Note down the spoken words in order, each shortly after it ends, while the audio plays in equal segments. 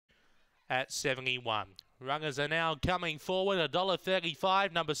at 71. Runners are now coming forward,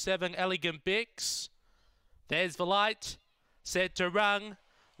 $1.35, number 7, Elegant Bix. There's the light, set to run.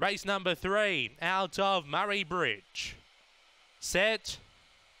 Race number 3, out of Murray-Bridge. Set.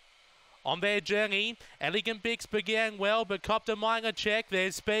 On their journey, Elegant Bix began well, but copped a minor check.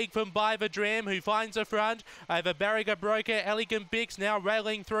 There's speed from By the Dram, who finds the front over Barriga Broker. Elegant Bix now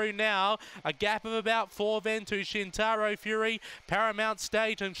railing through now. A gap of about 4 then to Shintaro Fury, Paramount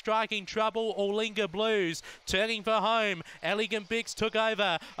State, and striking trouble, Olinga Blues. Turning for home, Elegant Bix took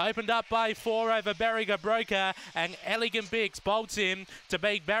over, opened up by 4 over Barriga Broker, and Elegant Bix bolts in to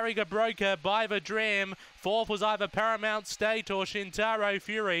beat Barriga Broker, By the Dram. 4th was either Paramount State or Shintaro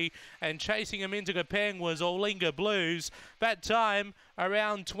Fury, and chasing him into the pen was Olinga Blues. That time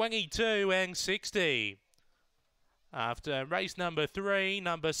around 22 and 60. After race number 3,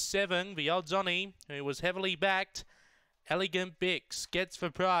 number 7, the odds-on, who was heavily backed, Elegant Bix gets the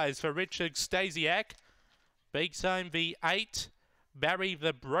prize for Richard Stasiak. Beats home the 8, Barry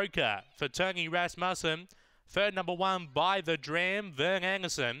the Broker for Tony Rasmussen. 3rd, number 1, By the Dram, Vern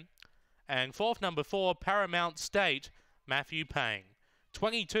Anderson. And 4th, number 4, Paramount State, Matthew Payne.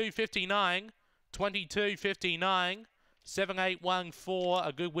 22.59, 22.59, 7.814.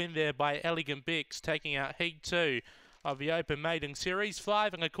 A good win there by Elegant Bix, taking out Heat 2 of the Open Maiden Series.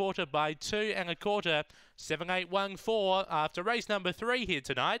 5 1/4 by 2 1/4, 7.814 after race number 3 here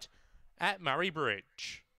tonight at Murray-Bridge.